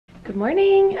Good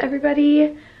morning,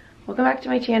 everybody. Welcome back to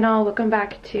my channel. Welcome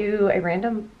back to a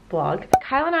random vlog.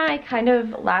 Kyle and I kind of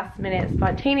last minute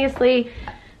spontaneously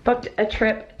booked a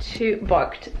trip to,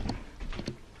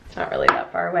 it's not really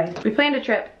that far away. We planned a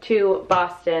trip to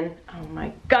Boston. Oh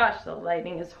my gosh, the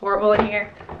lighting is horrible in here.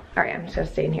 All right, I'm just gonna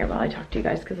stay in here while I talk to you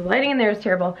guys because the lighting in there is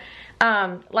terrible.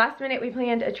 Last minute we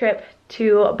planned a trip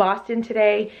to Boston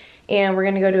today and we're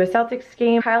gonna go to a Celtics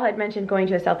game. Kyle had mentioned going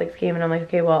to a Celtics game and I'm like,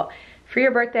 okay, well, for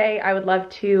your birthday, I would love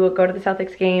to go to the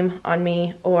Celtics game on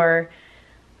me, or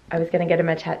I was gonna get him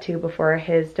a tattoo before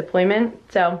his deployment.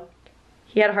 So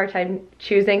he had a hard time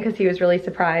choosing because he was really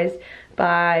surprised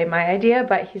by my idea,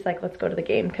 but he's like, let's go to the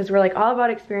game, because we're like all about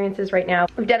experiences right now.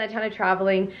 We've done a ton of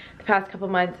traveling the past couple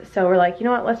months, so we're like, you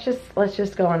know what, let's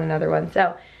just go on another one.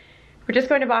 So we're just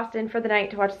going to Boston for the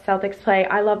night to watch the Celtics play.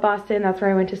 I love Boston. That's where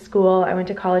I went to school. I went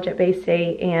to college at Bay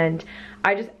State, and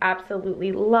I just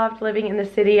absolutely loved living in the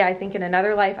city. I think in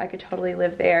another life I could totally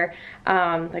live there,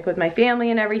 like with my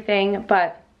family and everything,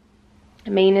 but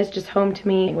Maine is just home to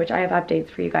me, which I have updates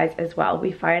for you guys as well.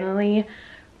 We finally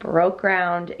broke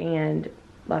ground and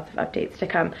lots of updates to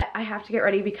come. I have to get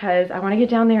ready because I want to get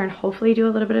down there and hopefully do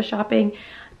a little bit of shopping.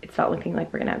 It's not looking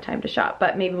like we're gonna have time to shop,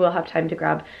 but maybe we'll have time to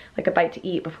grab like a bite to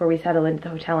eat before we settle into the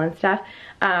hotel and stuff,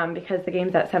 because the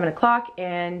game's at 7 o'clock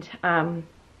and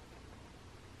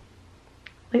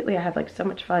lately I have like so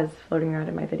much fuzz floating around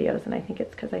in my videos and I think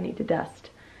it's because I need to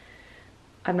dust.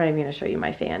 I'm not even gonna show you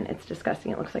my fan. It's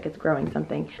disgusting. It looks like it's growing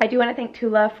something. I do wanna thank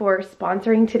TULA for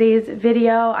sponsoring today's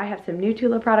video. I have some new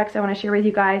TULA products I wanna share with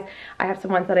you guys. I have some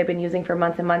ones that I've been using for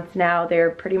months and months now. They're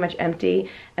pretty much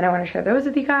empty and I wanna share those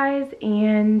with you guys.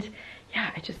 And yeah,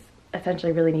 I just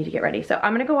essentially really need to get ready. So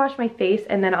I'm gonna go wash my face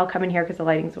and then I'll come in here because the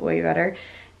lighting's way better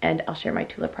and I'll share my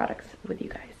TULA products with you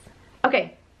guys.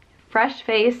 Okay, fresh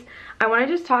face. I wanna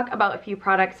just talk about a few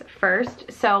products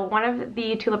first. So one of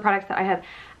the TULA products that I have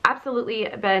absolutely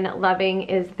been loving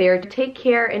is their Take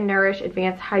Care and Nourish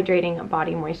Advanced Hydrating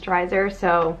Body Moisturizer.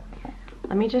 So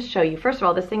let me just show you. First of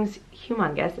all, this thing's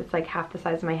humongous. It's like half the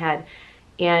size of my head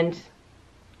and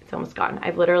it's almost gone.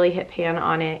 I've literally hit pan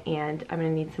on it and I'm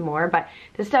gonna need some more, but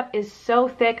this stuff is so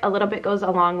thick. A little bit goes a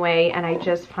long way and I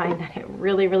just find that it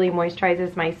really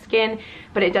moisturizes my skin,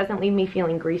 but it doesn't leave me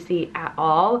feeling greasy at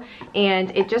all.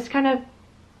 And it just kind of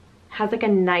has like a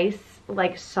nice,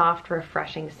 like soft,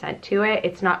 refreshing scent to it.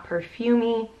 It's not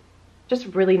perfumey, just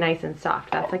really nice and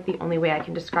soft. That's like the only way I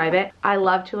can describe it. I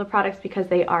love TULA products because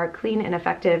they are clean and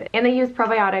effective and they use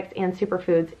probiotics and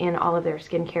superfoods in all of their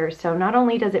skincare. So not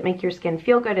only does it make your skin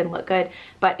feel good and look good,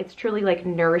 but it's truly like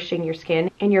nourishing your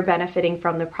skin and you're benefiting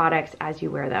from the products as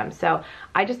you wear them. So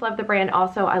I just love the brand.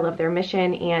 Also, I love their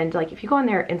mission, and like if you go on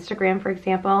their Instagram, for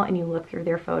example, and you look through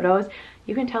their photos,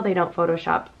 you can tell they don't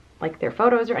Photoshop like their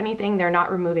photos or anything. They're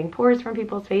not removing pores from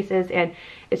people's faces, and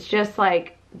it's just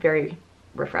like very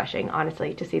refreshing,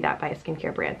 honestly, to see that by a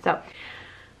skincare brand. So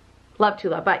love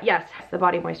TULA. But yes, the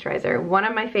body moisturizer, one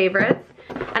of my favorites.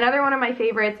 Another one of my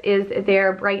favorites is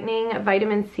their brightening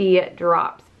vitamin C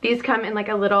drops. These come in like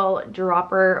a little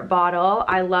dropper bottle.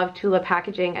 I love TULA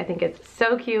packaging. I think it's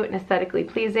so cute and aesthetically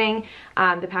pleasing.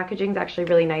 The packaging is actually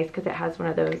really nice because it has one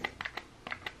of those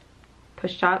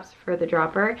push tops for the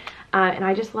dropper, and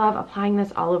I just love applying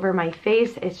this all over my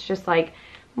face. It's just like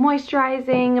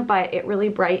moisturizing, but it really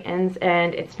brightens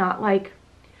and it's not like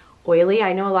oily.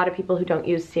 I know a lot of people who don't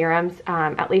use serums,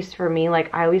 at least for me,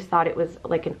 like I always thought it was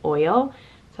like an oil,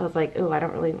 so I was like, oh, I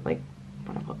don't really like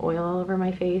want to put oil all over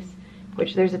my face,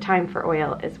 which there's a time for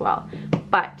oil as well.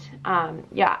 But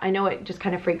yeah, I know it just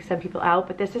kind of freaks some people out,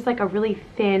 but this is like a really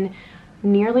thin,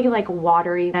 nearly like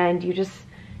watery, and you just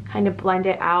kind of blend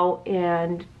it out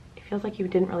and it feels like you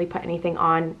didn't really put anything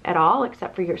on at all,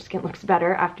 except for your skin looks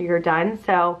better after you're done.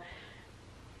 So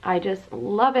I just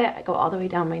love it. I go all the way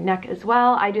down my neck as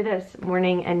well. I do this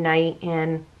morning and night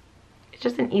and it's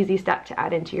just an easy step to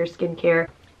add into your skincare.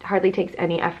 It hardly takes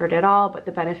any effort at all, but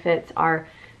the benefits are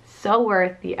so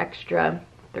worth the extra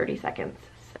 30 seconds.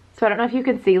 So I don't know if you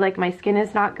can see, like my skin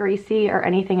is not greasy or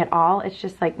anything at all. It's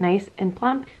just like nice and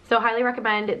plump. So highly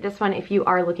recommend this one if you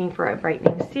are looking for a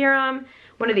brightening serum.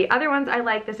 One of the other ones I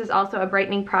like, this is also a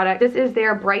brightening product. This is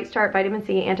their Bright Start Vitamin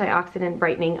C Antioxidant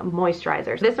Brightening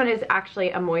Moisturizer. This one is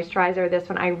actually a moisturizer. This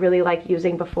one I really like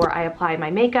using before I apply my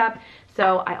makeup.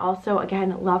 So I also,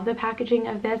 again, love the packaging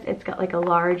of this. It's got like a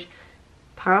large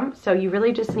pump. So you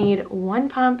really just need one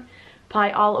pump,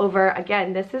 apply all over.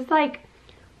 Again, this is like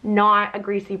not a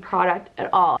greasy product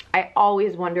at all. I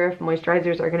always wonder if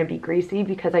moisturizers are going to be greasy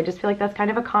because I just feel like that's kind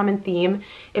of a common theme.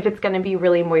 If it's going to be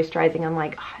really moisturizing, I'm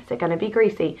like, oh, is it going to be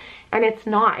greasy? And it's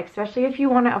not, especially if you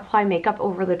want to apply makeup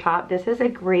over the top. This is a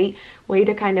great way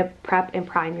to kind of prep and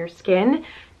prime your skin.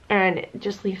 and it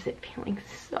just leaves it feeling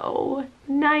so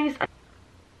nice.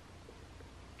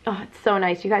 Oh, it's so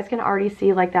nice. You guys can already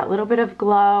see like that little bit of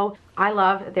glow. I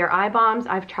love their eye balms.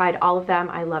 I've tried all of them.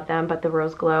 I love them, but the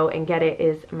Rose Glow and Get It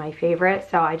is my favorite.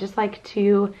 So I just like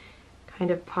to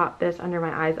kind of pop this under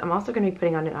my eyes. I'm also going to be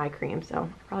putting on an eye cream, so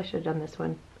I probably should have done this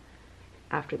one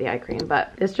after the eye cream,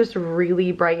 but this just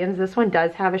really brightens. This one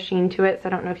does have a sheen to it, so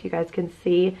I don't know if you guys can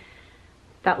see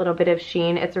that little bit of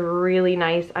sheen. It's really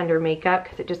nice under makeup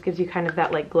because it just gives you kind of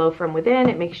that like glow from within.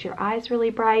 It makes your eyes really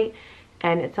bright.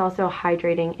 And it's also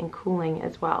hydrating and cooling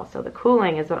as well. So the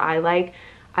cooling is what I like.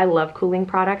 I love cooling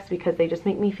products because they just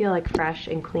make me feel like fresh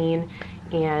and clean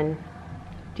and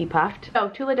depuffed. So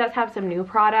TULA does have some new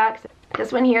products.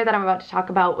 This one here that I'm about to talk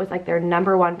about was like their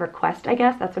 #1 request, I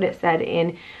guess. That's what it said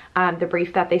in the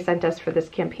brief that they sent us for this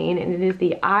campaign. And it is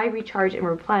the Eye Recharge and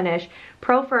Replenish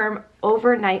Pro Firm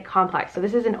Overnight Complex. So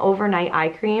this is an overnight eye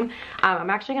cream. I'm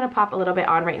actually going to pop a little bit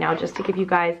on right now just to give you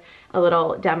guys a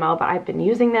little demo, but I've been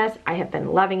using this. I have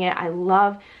been loving it. I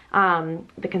love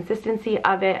the consistency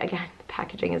of it. Again, the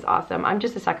packaging is awesome. I'm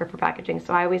just a sucker for packaging,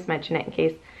 so I always mention it in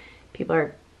case people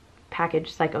are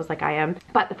package psychos like I am.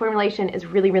 But the formulation is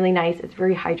really, really nice. It's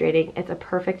very hydrating. It's a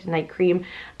perfect night cream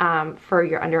for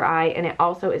your under eye, and it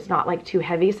also is not like too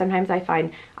heavy. Sometimes I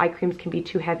find eye creams can be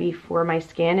too heavy for my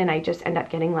skin, and I just end up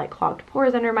getting like clogged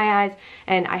pores under my eyes,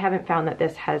 and I haven't found that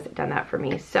this has done that for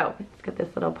me. So let's get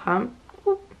this little pump.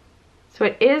 So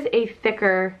it is a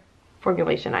thicker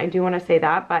formulation, I do want to say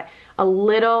that, but a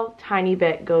little tiny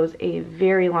bit goes a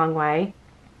very long way.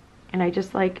 And I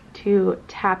just like to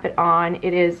tap it on.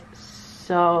 It is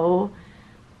so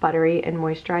buttery and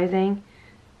moisturizing.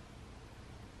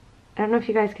 I don't know if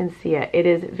you guys can see it. It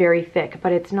is very thick,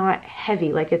 but it's not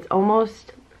heavy. Like it's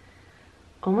almost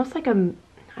like a,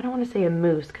 I don't want to say a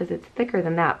mousse because it's thicker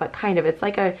than that, but kind of. It's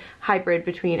like a hybrid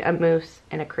between a mousse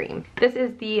and a cream. This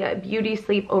is the Beauty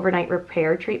Sleep Overnight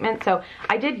Repair Treatment. So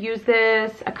I did use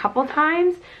this a couple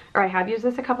times, or I have used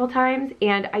this a couple times,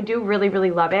 and I do really, really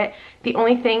love it. The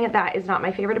only thing that is not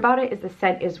my favorite about it is the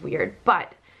scent is weird,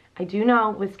 but I do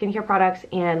know with skincare products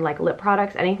and like lip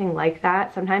products, anything like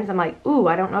that, sometimes I'm like, ooh,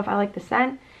 I don't know if I like the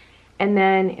scent. And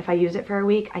then if I use it for a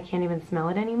week, I can't even smell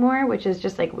it anymore, which is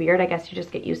just like weird. I guess you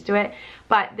just get used to it.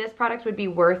 But this product would be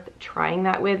worth trying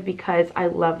that with because I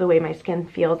love the way my skin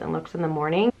feels and looks in the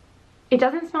morning. It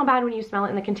doesn't smell bad when you smell it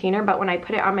in the container, but when I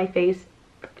put it on my face,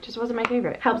 it just wasn't my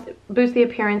favorite. Helps boost the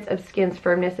appearance of skin's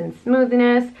firmness and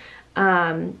smoothness,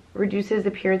 reduces the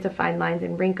appearance of fine lines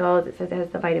and wrinkles. It says it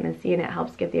has the vitamin C and it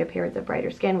helps give the appearance of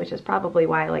brighter skin, which is probably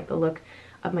why I like the look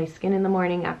of my skin in the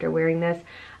morning after wearing this.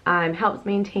 Helps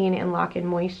maintain and lock in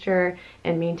moisture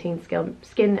and maintain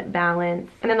skin balance.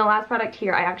 And then the last product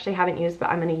here I actually haven't used, but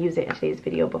I'm going to use it in today's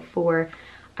video before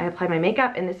I apply my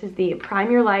makeup, and this is the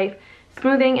Prime Your Life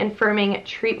Smoothing and Firming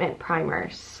Treatment Primer.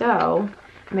 So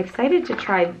I'm excited to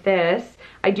try this.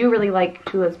 I do really like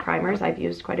TULA's primers. I've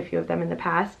used quite a few of them in the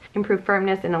past. Improve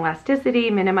firmness and elasticity,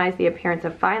 minimize the appearance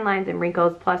of fine lines and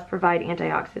wrinkles, plus provide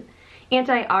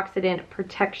antioxidant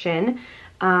protection,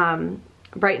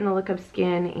 brighten the look of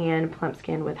skin, and plump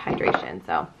skin with hydration.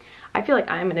 So I feel like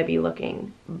I'm going to be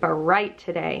looking bright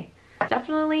today.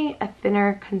 Definitely a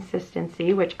thinner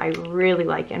consistency, which I really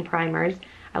like in primers.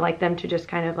 I like them to just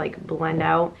kind of like blend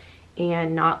out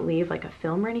and not leave like a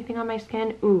film or anything on my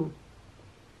skin. Ooh.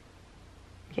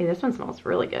 Okay, this one smells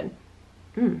really good.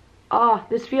 Oh,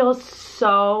 this feels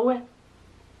so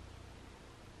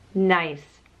nice.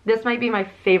 This might be my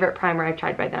favorite primer I've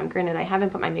tried by them. Granted, I haven't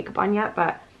put my makeup on yet,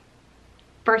 but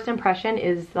first impression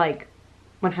is like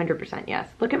 100% yes.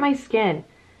 Look at my skin.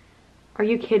 Are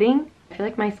you kidding? I feel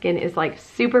like my skin is like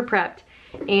super prepped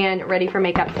and ready for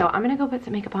makeup. So I'm gonna go put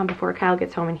some makeup on before Kyle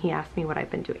gets home and he asks me what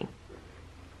I've been doing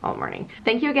all morning.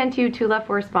 Thank you again to TULA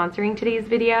for sponsoring today's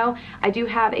video. I do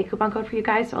have a coupon code for you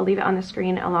guys, so I'll leave it on the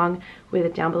screen along with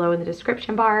it down below in the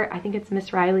description bar. I think it's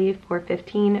Miss Riley for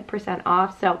 15%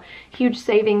 off, so huge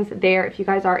savings there. If you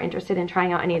guys are interested in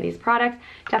trying out any of these products,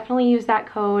 definitely use that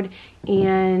code,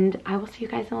 and I will see you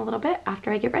guys in a little bit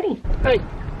after I get ready. Hey!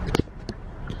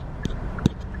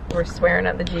 We're swearing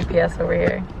at the GPS over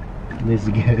here. Needs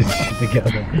to get it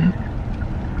together.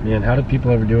 Man, how do people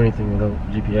ever do anything without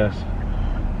GPS?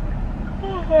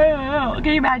 Can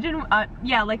you imagine?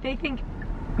 Yeah, like they think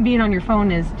being on your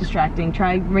phone is distracting.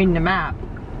 Try reading a map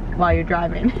while you're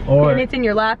driving. Or and it's in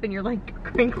your lap and you're like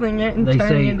crinkling it and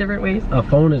turning it in different ways. A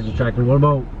phone is distracting. What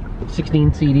about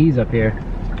 16 CDs up here?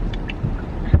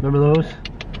 Remember those?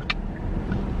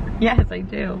 Yes, I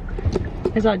do.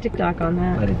 I saw a TikTok on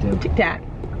that. I did too. TikTok.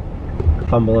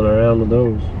 Fumbling around with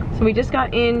those. So we just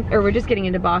got in, or we're just getting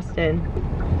into Boston.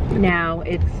 Now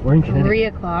it's 3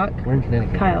 o'clock. We're in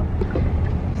Connecticut. Kyle.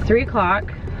 It's 3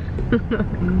 o'clock. We're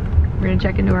gonna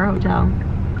check into our hotel.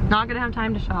 Not gonna have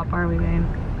time to shop, are we, babe?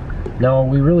 No,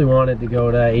 we really wanted to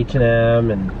go to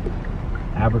H&M and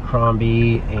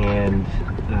Abercrombie and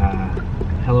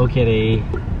Hello Kitty.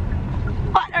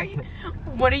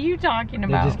 What are you talking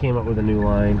about? They just came up with a new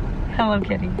line. Hello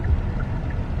Kitty.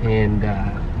 And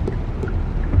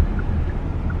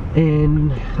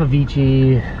a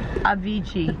VICI. A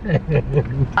VICI.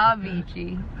 A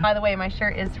VICI. By the way, my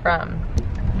shirt is from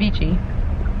VICI.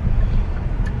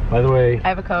 By the way, I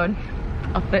have a code.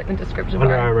 I'll put it in the description bar.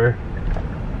 Under Armour.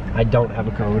 I don't have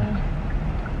a code.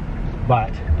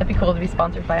 But that'd be cool to be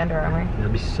sponsored by Under Armour.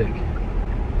 That'd be sick.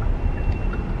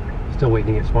 Still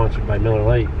waiting to get sponsored by Miller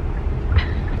Lite.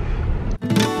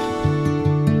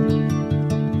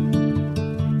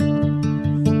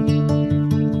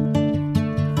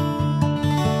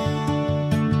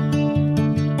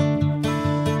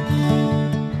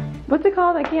 What's it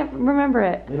called? I can't remember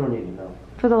it. We don't need to know.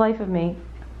 For the life of me.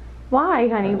 Why,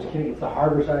 honey? I'm just kidding. It's the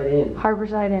Harborside Inn.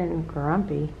 Harborside Inn.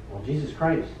 Grumpy. Well, Jesus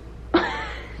Christ.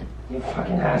 You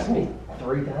fucking asked me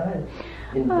 3 times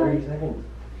in 30 seconds.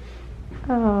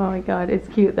 Oh my god, it's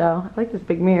cute though. I like this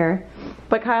big mirror.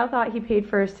 But Kyle thought he paid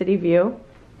for a city view.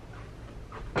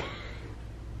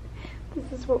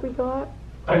 This is what we got.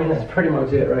 I mean, that's pretty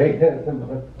much it,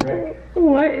 right?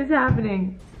 What is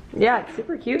happening? Yeah, it's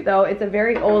super cute though. It's a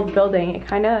very old building. It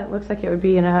kind of looks like it would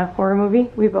be in a horror movie.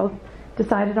 We both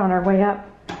decided on our way up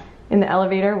in the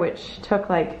elevator, which took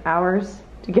like hours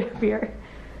to get up here.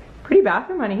 Pretty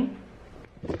bathroom, honey.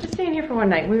 Just staying here for one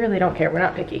night. We really don't care. We're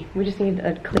not picky. We just need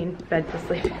a clean bed to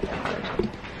sleep in.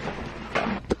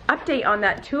 Update on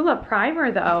that TULA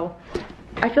primer though.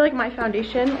 I feel like my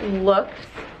foundation looks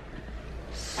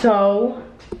so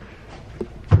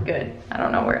good. I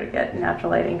don't know where to get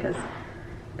natural lighting because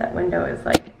that window is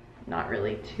like not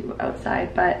really too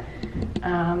outside, but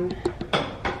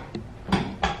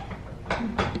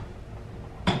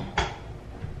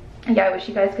yeah, I wish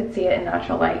you guys could see it in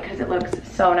natural light because it looks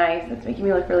so nice. It's making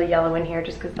me look really yellow in here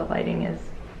just because the lighting is,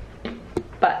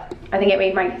 but I think it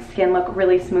made my skin look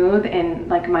really smooth and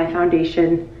like my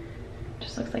foundation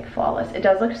just looks like flawless. It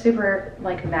does look super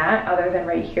like matte other than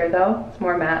right here though. It's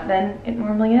more matte than it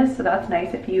normally is, so that's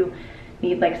nice if you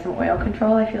need like some oil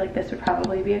control. I feel like this would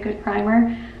probably be a good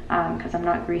primer because I'm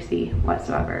not greasy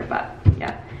whatsoever, but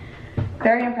yeah,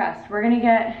 very impressed. We're gonna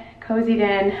get cozied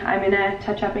in. I'm gonna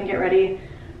touch up and get ready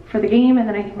for the game, and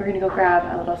then I think we're gonna go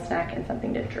grab a little snack and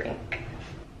something to drink.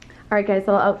 All right guys,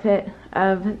 little outfit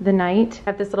of the night. I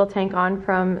have this little tank on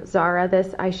from Zara.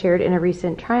 This I shared in a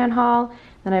recent try on haul.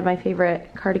 Then I have my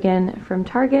favorite cardigan from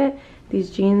Target.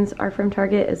 These jeans are from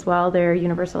Target as well. They're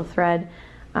universal thread.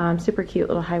 Super cute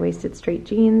little high-waisted straight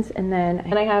jeans. And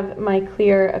then I have my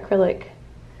clear acrylic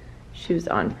shoes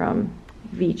on from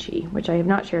VICI, which I have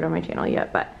not shared on my channel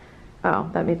yet, but oh,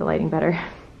 that made the lighting better.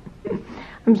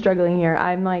 I'm struggling here.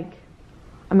 I'm like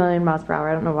a million miles per hour.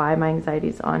 I don't know why. My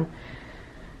anxiety's on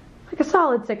like a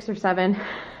solid 6 or 7.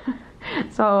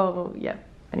 So yeah,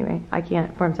 anyway, I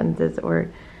can't form sentences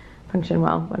or function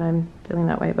well when I'm feeling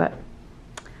that way, but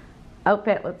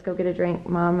outfit, let's go get a drink.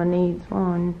 Mama needs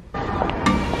one.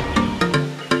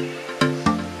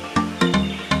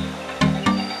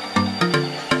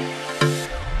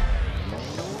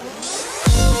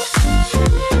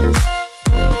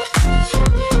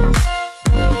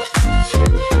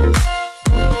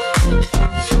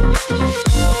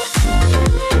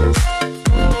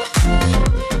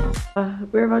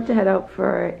 We're about to head out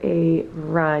for a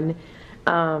run.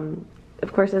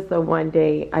 Of course, it's the one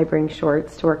day I bring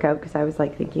shorts to work out because I was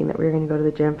like thinking that we were going to go to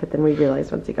the gym, but then we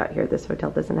realized once we got here this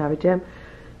hotel doesn't have a gym.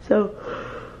 So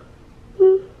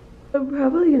I'm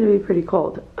probably going to be pretty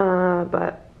cold,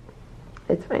 but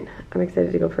it's fine. I'm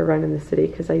excited to go for a run in the city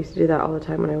because I used to do that all the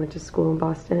time when I went to school in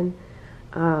Boston.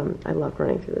 I love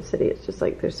running through the city. It's just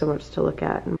like there's so much to look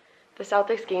at. The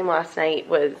Celtics game last night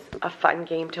was a fun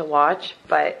game to watch,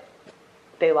 but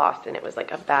they lost and it was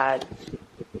like a bad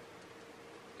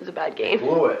game. They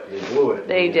blew it. They blew it.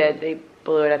 They did. They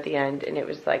blew it at the end and it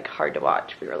was like hard to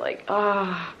watch. We were like,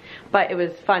 ah. But it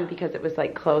was fun because it was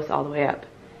like close all the way up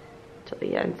till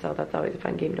the end. So that's always a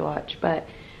fun game to watch. But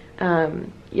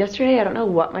yesterday, I don't know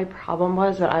what my problem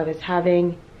was, but I was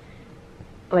having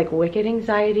like wicked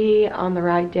anxiety on the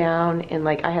ride down, and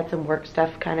like I had some work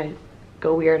stuff kind of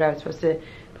go weird. I was supposed to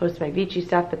post my VICI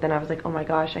stuff, but then I was like, oh my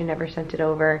gosh, I never sent it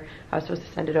over. I was supposed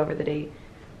to send it over the day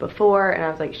before, and I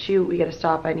was like, shoot, we gotta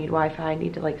stop. I need Wi-Fi. I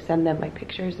need to like send them my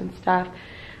pictures and stuff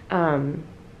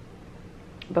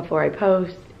before I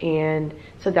post. And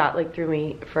so that like threw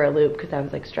me for a loop because I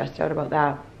was like stressed out about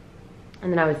that.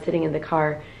 And then I was sitting in the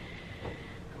car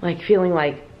like feeling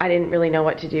like I didn't really know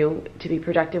what to do to be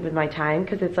productive with my time,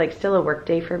 because it's like still a work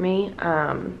day for me.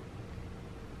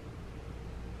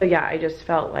 But yeah, I just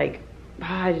felt like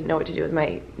I didn't know what to do with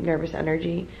my nervous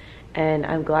energy, and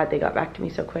I'm glad they got back to me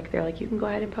so quick. They're like, you can go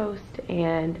ahead and post,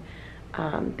 and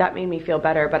that made me feel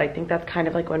better. But I think that's kind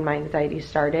of like when my anxiety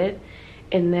started.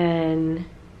 And then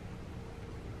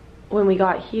when we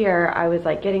got here, I was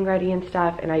like getting ready and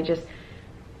stuff, and I just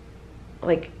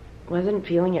like wasn't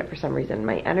feeling it for some reason.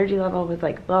 My energy level was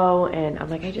like low, and I'm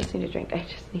like, I just need a drink. I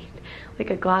just need like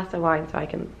a glass of wine so I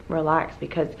can relax,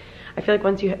 because I feel like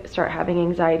once you start having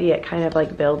anxiety, it kind of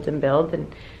like builds and builds.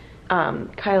 And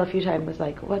Kyle a few times was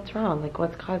like, what's wrong? Like,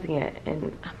 what's causing it?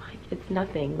 And I'm like, it's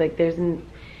nothing. Like,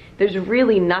 there's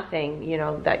really nothing, you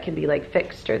know, that can be like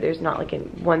fixed, or there's not like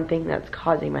one thing that's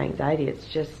causing my anxiety. It's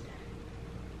just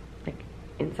like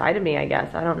inside of me, I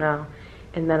guess. I don't know.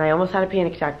 And then I almost had a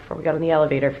panic attack before we got on the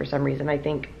elevator for some reason. I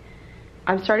think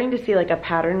I'm starting to see like a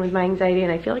pattern with my anxiety,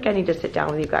 and I feel like I need to sit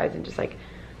down with you guys and just like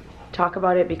talk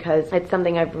about it, because it's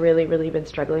something I've really been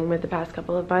struggling with the past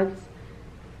couple of months.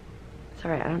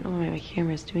 Sorry, I don't know why my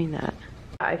camera's doing that.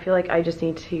 I feel like I just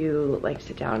need to like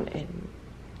sit down and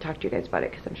talk to you guys about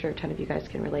it, because I'm sure a ton of you guys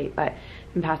can relate. But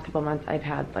in the past couple of months, I've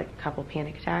had like a couple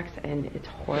panic attacks, and it's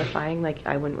horrifying. Like,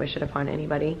 I wouldn't wish it upon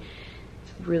anybody.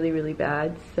 It's really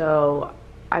bad. So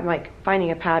I'm like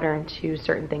finding a pattern to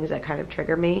certain things that kind of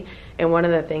trigger me, and one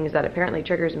of the things that apparently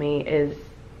triggers me is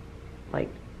like,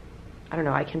 I don't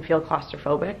know, I can feel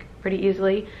claustrophobic pretty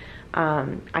easily.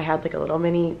 I had like a little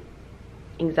mini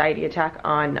anxiety attack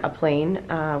on a plane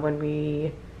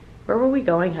where were we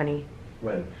going, honey?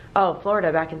 When? Oh,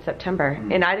 Florida, back in September.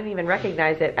 And I didn't even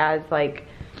recognize it as like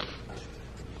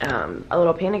a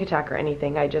little panic attack or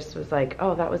anything. I just was like,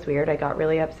 oh, that was weird. I got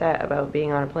really upset about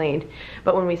being on a plane.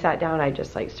 But when we sat down, I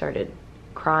just like started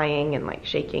crying and like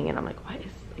shaking, and I'm like,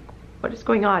 what is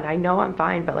going on? I know I'm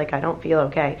fine, but like I don't feel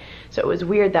okay. So it was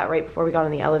weird that right before we got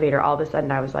on the elevator, all of a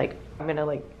sudden I was like, I'm gonna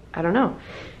like, I don't know.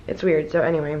 It's weird. So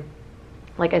anyway,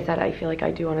 like I said, I feel like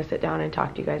I do want to sit down and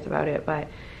talk to you guys about it. But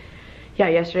yeah,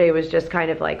 yesterday was just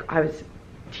kind of like I was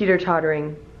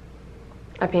teeter-tottering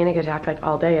a panic attack like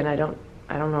all day, and I don't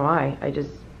know why. I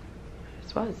just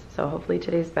was. So hopefully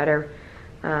today's better.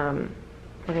 We're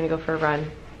gonna go for a run,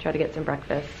 try to get some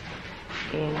breakfast,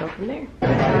 and go from there.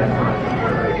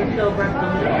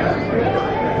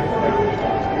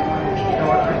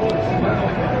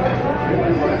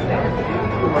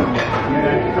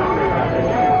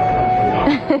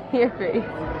 Your face.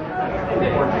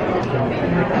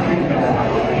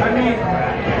 I mean,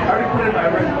 I already put in my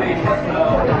reservation.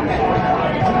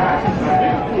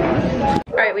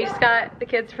 Alright, we just got the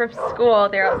kids from school.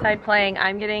 They're outside playing.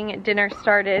 I'm getting dinner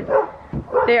started.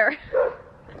 They're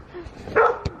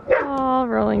all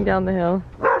rolling down the hill.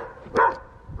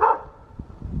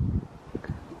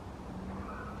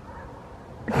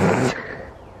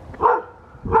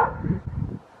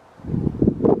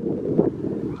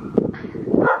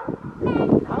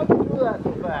 How'd you do that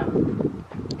so fast?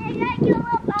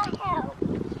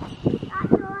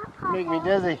 Make me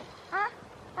dizzy.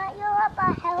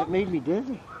 It made me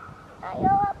dizzy.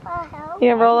 You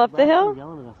gonna roll up the hill?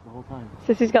 Yelling at us the whole time.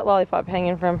 Sissy's got lollipop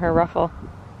hanging from her ruffle.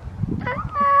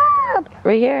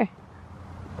 Right here.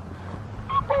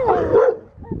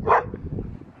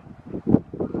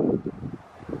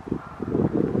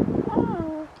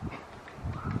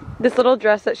 This little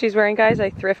dress that she's wearing, guys,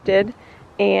 I thrifted,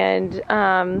 and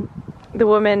the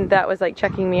woman that was like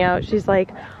checking me out, she's like,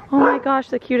 oh my gosh,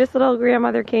 the cutest little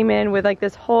grandmother came in with like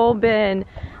this whole bin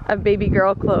of baby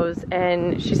girl clothes,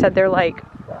 and she said they're like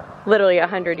literally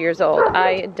 100 years old.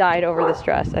 I died over this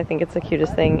dress. I think it's the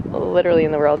cutest thing literally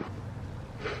in the world.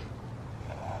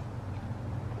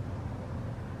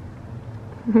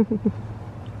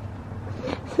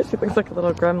 She looks like a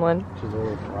little gremlin. She's a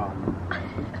little frog.